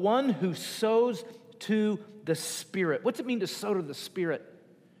 But the one who sows to the Spirit. What's it mean to sow to the Spirit?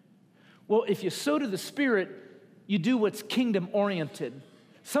 Well, if you sow to the Spirit, you do what's kingdom-oriented.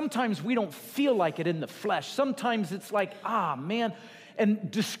 Sometimes we don't feel like it in the flesh. Sometimes it's like, man, and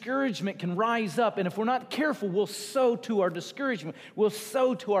discouragement can rise up. And if we're not careful, we'll sow to our discouragement. We'll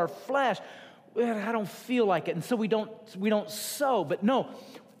sow to our flesh. I don't feel like it. And so we don't sow. But no,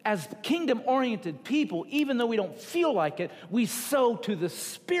 as kingdom-oriented people, even though we don't feel like it, we sow to the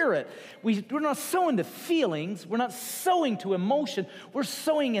Spirit. We're not sowing to feelings. We're not sowing to emotion. We're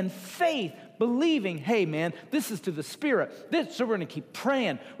sowing in faith, believing, hey, man, this is to the Spirit. So we're going to keep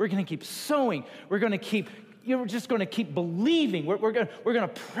praying. We're going to keep sowing. We're going to keep you're just going to keep believing. We're going to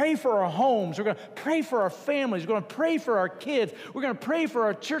pray for our homes. We're going to pray for our families. We're going to pray for our kids. We're going to pray for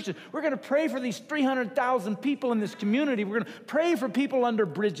our churches. We're going to pray for these 300,000 people in this community. We're going to pray for people under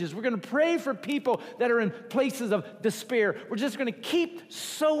bridges. We're going to pray for people that are in places of despair. We're just going to keep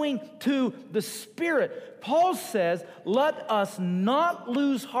sowing to the Spirit. Paul says, let us not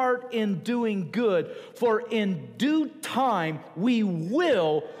lose heart in doing good, for in due time we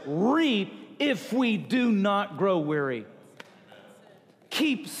will reap if we do not grow weary.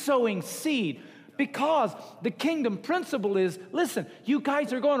 Keep sowing seed, because the kingdom principle is, listen, you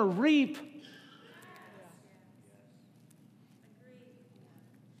guys are going to reap.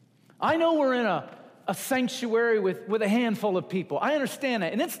 I know we're in a sanctuary with a handful of people. I understand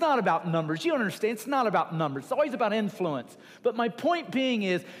that. And it's not about numbers. You understand, it's not about numbers. It's always about influence. But my point being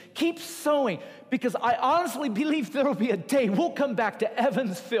is, keep sowing, because I honestly believe there will be a day we'll come back to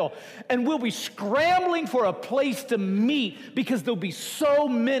Evansville and we'll be scrambling for a place to meet, because there'll be so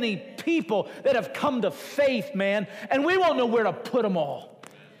many people that have come to faith, man, and we won't know where to put them all.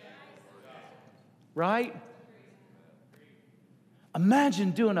 Right?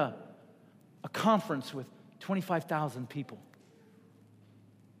 Imagine doing a conference with 25,000 people.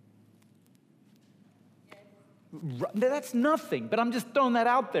 That's nothing, but I'm just throwing that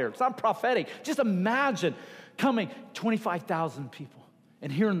out there. It's not prophetic. Just imagine coming 25,000 people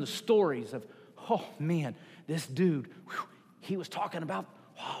and hearing the stories of, oh man, this dude, he was talking about,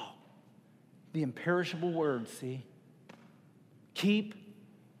 the imperishable word, see? Keep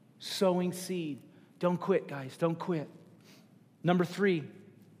sowing seed. Don't quit, guys. Don't quit. Number 3,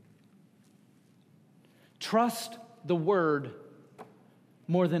 trust the word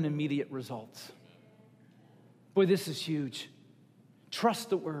more than immediate results. Boy, this is huge. Trust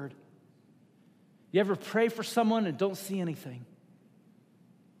the word. You ever pray for someone and don't see anything?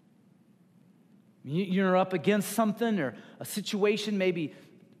 You're up against something or a situation, maybe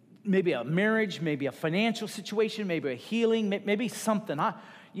a marriage, maybe a financial situation, maybe a healing, maybe something.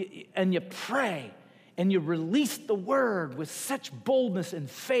 And you pray and you release the word with such boldness and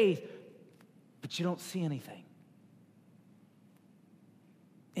faith, but you don't see anything.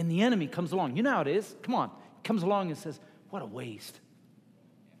 And the enemy comes along. You know how it is. Come on. Comes along and says, what a waste.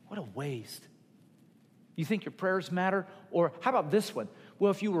 What a waste. You think your prayers matter? Or how about this one?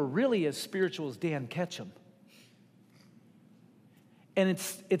 Well, if you were really as spiritual as Dan Ketchum. And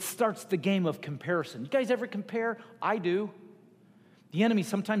it starts the game of comparison. You guys ever compare? I do. The enemy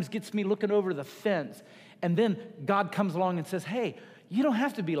sometimes gets me looking over the fence. And then God comes along and says, hey, you don't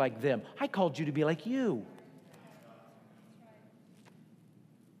have to be like them. I called you to be like you.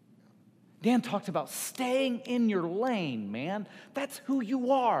 Dan talks about staying in your lane, man. That's who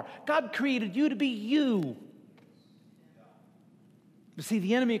you are. God created you to be you. But see,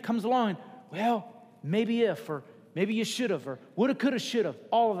 the enemy comes along and, well, maybe if, or maybe you should have, or woulda, coulda, shoulda,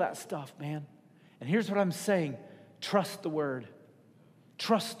 all of that stuff, man. And here's what I'm saying. Trust the word.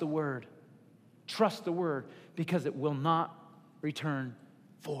 Trust the word. Trust the word, because it will not return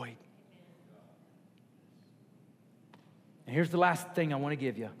void. And here's the last thing I want to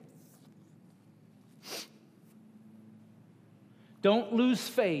give you. Don't lose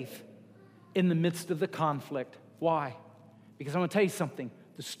faith in the midst of the conflict. Why? Because I'm going to tell you something.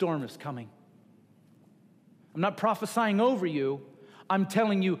 The storm is coming. I'm not prophesying over you. I'm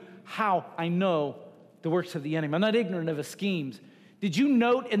telling you how I know the works of the enemy. I'm not ignorant of his schemes. Did you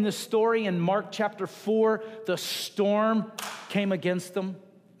note in the story in Mark chapter 4, the storm came against them?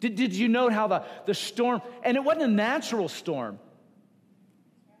 Did you note how the storm, and it wasn't a natural storm.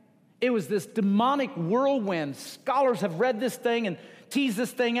 It was this demonic whirlwind. Scholars have read this thing and teased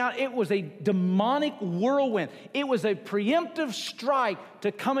this thing out. It was a demonic whirlwind. It was a preemptive strike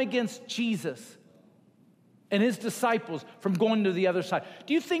to come against Jesus and his disciples from going to the other side.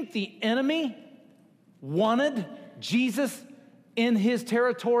 Do you think the enemy wanted Jesus in his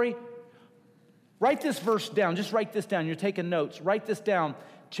territory? Write this verse down. Just write this down. You're taking notes. Write this down.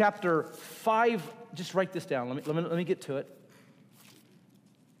 Chapter 5. Just write this down. Let me get to it.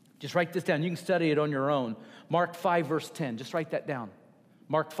 Just write this down. You can study it on your own. Mark 5, verse 10. Just write that down.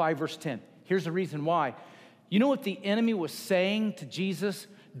 Mark 5, verse 10. Here's the reason why. You know what the enemy was saying to Jesus?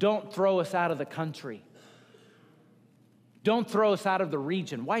 Don't throw us out of the country. Don't throw us out of the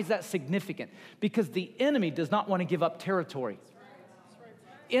region. Why is that significant? Because the enemy does not want to give up territory.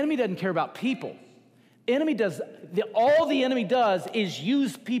 The enemy doesn't care about people. All the enemy does is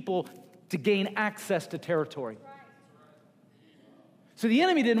use people to gain access to territory. So the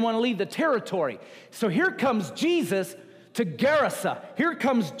enemy didn't want to leave the territory. So here comes Jesus to Gerasa. Here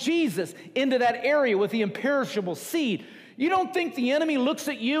comes Jesus into that area with the imperishable seed. You don't think the enemy looks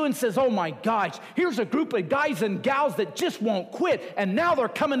at you and says, oh my gosh, here's a group of guys and gals that just won't quit, and now they're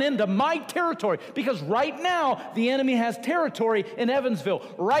coming into my territory. Because right now, the enemy has territory in Evansville.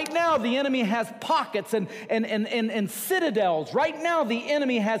 Right now, the enemy has pockets and citadels. Right now, the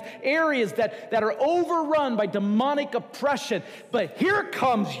enemy has areas that are overrun by demonic oppression. But here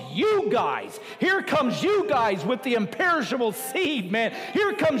comes you guys. Here comes you guys with the imperishable seed, man.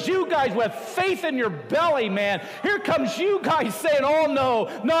 Here comes you guys with faith in your belly, man. Here comes you guys saying, oh no,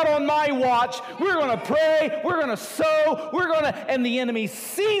 not on my watch. We're going to pray. We're going to sow. And the enemy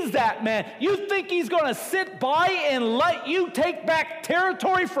sees that, man. You think he's going to sit by and let you take back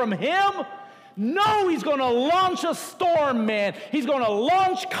territory from him? No, he's going to launch a storm, man. He's going to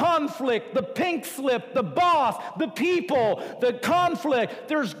launch conflict, the pink slip, the boss, the people, the conflict.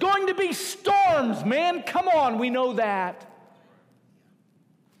 There's going to be storms, man. Come on, we know that.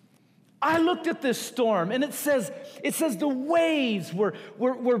 I looked at this storm, and it says the waves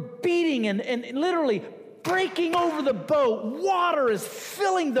were beating and literally breaking over the boat. Water is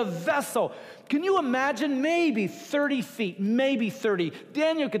filling the vessel. Can you imagine? Maybe 30 feet, maybe 30.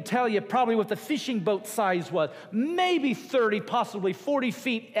 Daniel could tell you probably what the fishing boat size was. Maybe 30, possibly 40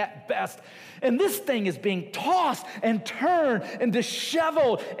 feet at best. And this thing is being tossed and turned and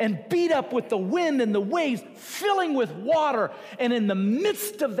disheveled and beat up with the wind and the waves, filling with water. And in the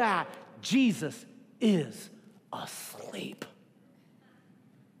midst of that, Jesus is asleep.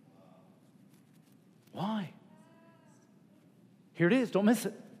 Why? Here it is. Don't miss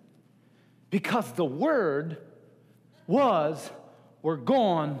it. Because the word was, we're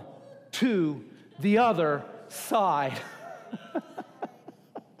gone to the other side.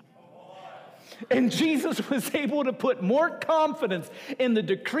 And Jesus was able to put more confidence in the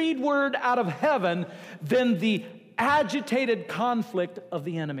decreed word out of heaven than the agitated conflict of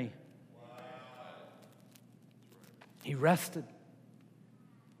the enemy. He rested.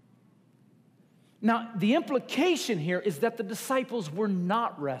 Now, the implication here is that the disciples were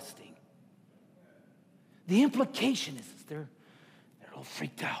not resting. The implication is they're all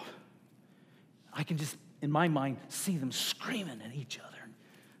freaked out. I can just, in my mind, see them screaming at each other, and,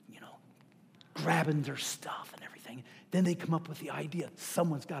 grabbing their stuff and everything. Then they come up with the idea,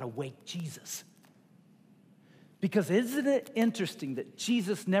 someone's got to wake Jesus. Because isn't it interesting that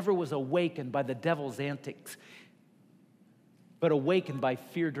Jesus never was awakened by the devil's antics, but awakened by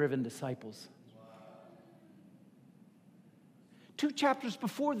fear-driven disciples? 2 chapters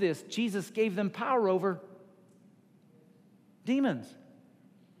before this, Jesus gave them power over demons.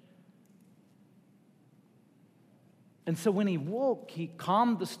 And so when he woke, he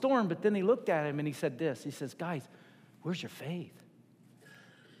calmed the storm, but then he looked at him and he said this. He says, guys, where's your faith?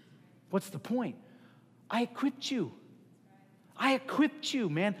 What's the point? I equipped you. I equipped you,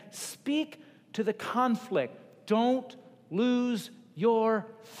 man. Speak to the conflict. Don't lose your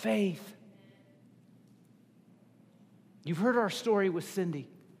faith. You've heard our story with Cindy.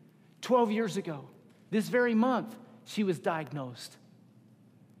 12 years ago, this very month, she was diagnosed.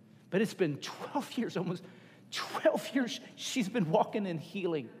 But it's been 12 years, almost 12 years, she's been walking in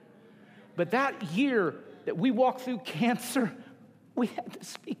healing. But that year that we walked through cancer, we had to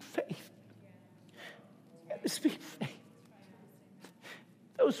speak faith. We had to speak faith.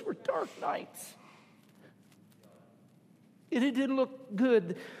 Those were dark nights. And it didn't look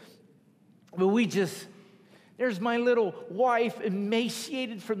good. But there's my little wife,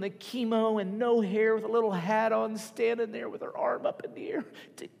 emaciated from the chemo and no hair, with a little hat on, standing there with her arm up in the air,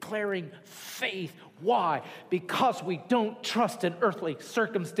 declaring faith. Why? Because we don't trust in earthly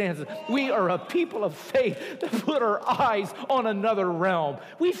circumstances. We are a people of faith that put our eyes on another realm.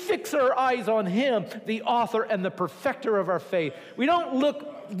 We fix our eyes on Him, the author and the perfecter of our faith. We don't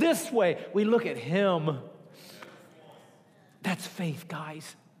look this way. We look at Him. That's faith,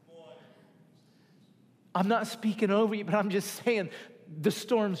 guys. I'm not speaking over you, but I'm just saying the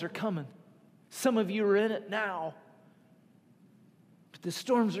storms are coming. Some of you are in it now. But the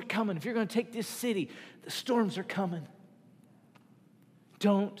storms are coming. If you're going to take this city, the storms are coming.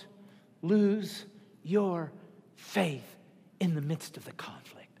 Don't lose your faith in the midst of the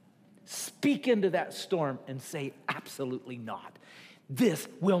conflict. Speak into that storm and say, absolutely not. This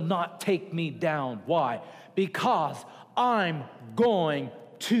will not take me down. Why? Because I'm going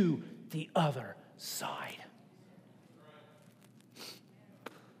to the other side.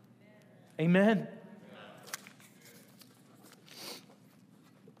 Amen.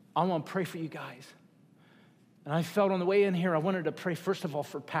 I want to pray for you guys. And I felt on the way in here, I wanted to pray first of all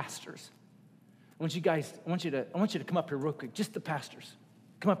for pastors. I want you to come up here real quick, just the pastors.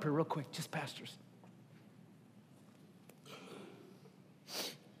 Come up here real quick, just pastors.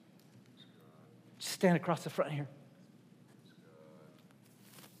 Just stand across the front here.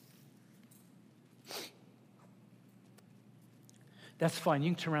 That's fine. You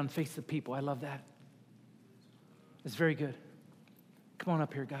can turn around and face the people. I love that. It's very good. Come on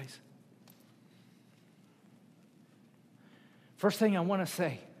up here, guys. First thing I want to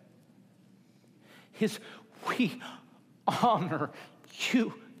say is we honor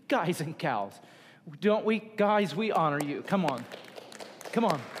you, guys and gals. Don't we? Guys, we honor you. Come on. Come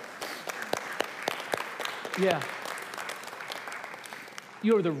on. Yeah.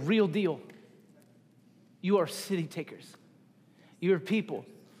 You are the real deal. You are city takers. You are people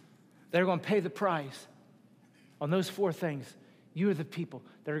that are going to pay the price on those 4 things. You are the people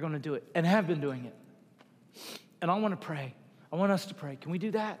that are going to do it and have been doing it. And I want to pray. I want us to pray. Can we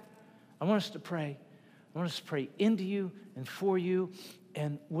do that? I want us to pray. I want us to pray into you and for you.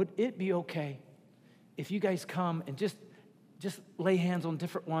 And would it be okay if you guys come and just lay hands on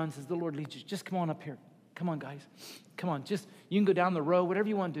different ones as the Lord leads you? Just come on up here. Come on, guys. Come on. Just, you can go down the row, whatever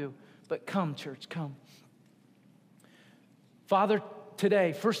you want to do. But come, church, come. Father,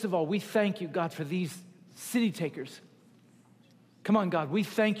 today, first of all, we thank you, God, for these city takers. Come on, God. We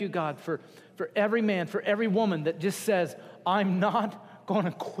thank you, God, for every man, for every woman that just says, I'm not going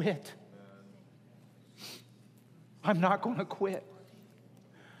to quit. I'm not going to quit.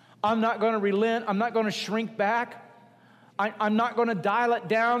 I'm not going to relent. I'm not going to shrink back. I'm not going to dial it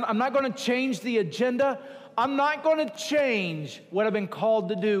down. I'm not going to change the agenda. I'm not going to change what I've been called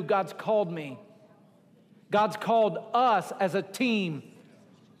to do. God's called me. God's called us as a team.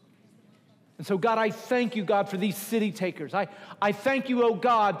 And so, God, I thank you, God, for these city takers. I thank you, oh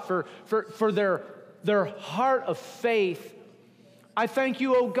God, for their heart of faith. I thank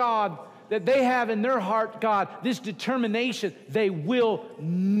you, oh God, that they have in their heart, God, this determination. They will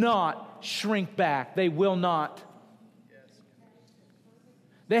not shrink back. They will not.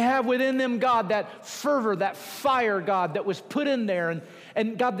 They have within them, God, that fervor, that fire, God, that was put in there.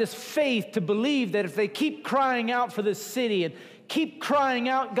 And God, this faith to believe that if they keep crying out for this city and keep crying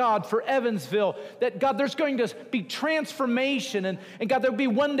out, God, for Evansville, that, God, there's going to be transformation. And God, there'll be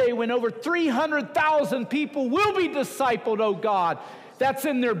one day when over 300,000 people will be discipled, oh God. That's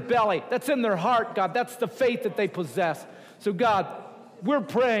in their belly. That's in their heart, God. That's the faith that they possess. So, God, we're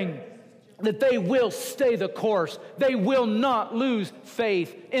praying that they will stay the course. They will not lose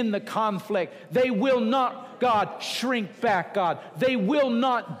faith in the conflict. They will not, God, shrink back, God. They will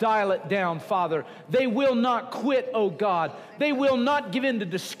not dial it down, Father. They will not quit, oh God. They will not give in to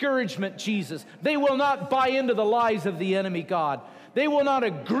discouragement, Jesus. They will not buy into the lies of the enemy, God. They will not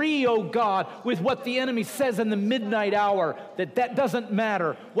agree, oh God, with what the enemy says in the midnight hour, that doesn't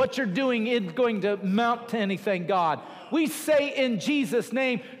matter. What you're doing isn't going to amount to anything, God. We say in Jesus'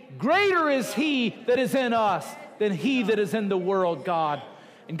 name, greater is He that is in us than he that is in the world, God.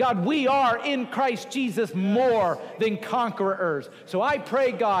 And God, we are in Christ Jesus more than conquerors. So I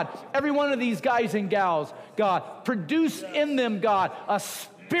pray, God, every one of these guys and gals, God, produce in them, God, a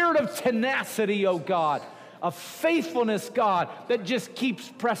spirit of tenacity, oh God, of faithfulness, God, that just keeps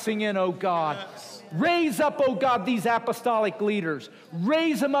pressing in, oh God. Raise up, oh God, these apostolic leaders.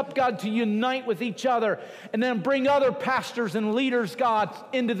 Raise them up, God, to unite with each other, and then bring other pastors and leaders, God,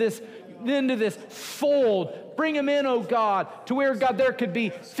 into this fold. Bring them in, oh God, to where, God, there could be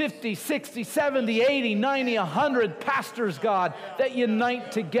 50, 60, 70, 80, 90, 100 pastors, God, that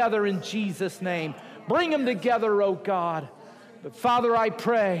unite together in Jesus' name. Bring them together, oh God. But Father, I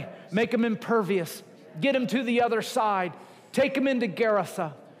pray, make them impervious. Get them to the other side. Take them into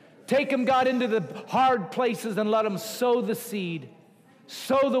Gerasa. Take them, God, into the hard places and let them sow the seed.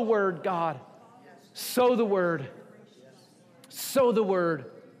 Sow the word, God. Sow the word. Sow the word.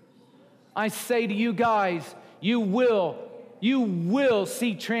 I say to you guys, you will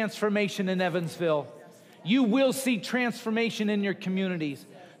see transformation in Evansville. You will see transformation in your communities.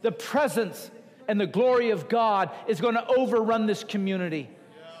 The presence and the glory of God is going to overrun this community.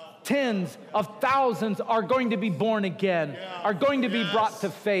 Tens of thousands are going to be born again, are going to be brought to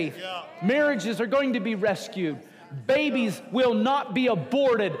faith. Marriages are going to be rescued. Babies will not be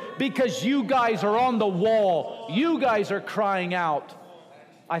aborted because you guys are on the wall. You guys are crying out.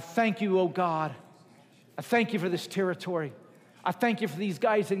 I thank you, oh God. I thank you for this territory. I thank you for these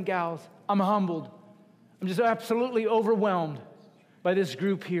guys and gals. I'm humbled. I'm just absolutely overwhelmed by this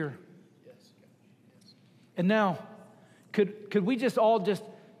group here. And now, could we just all just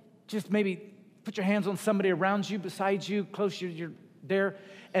maybe put your hands on somebody around you, beside you, close, you're there.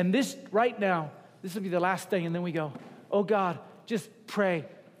 And this, right now, this will be the last thing, and then we go, oh God, just pray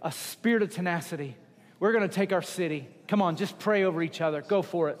a spirit of tenacity. We're going to take our city. Come on, just pray over each other. Go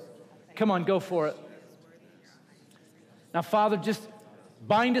for it. Come on, go for it. Now, Father, just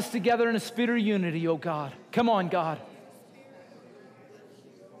bind us together in a spirit of unity, oh God. Come on, God.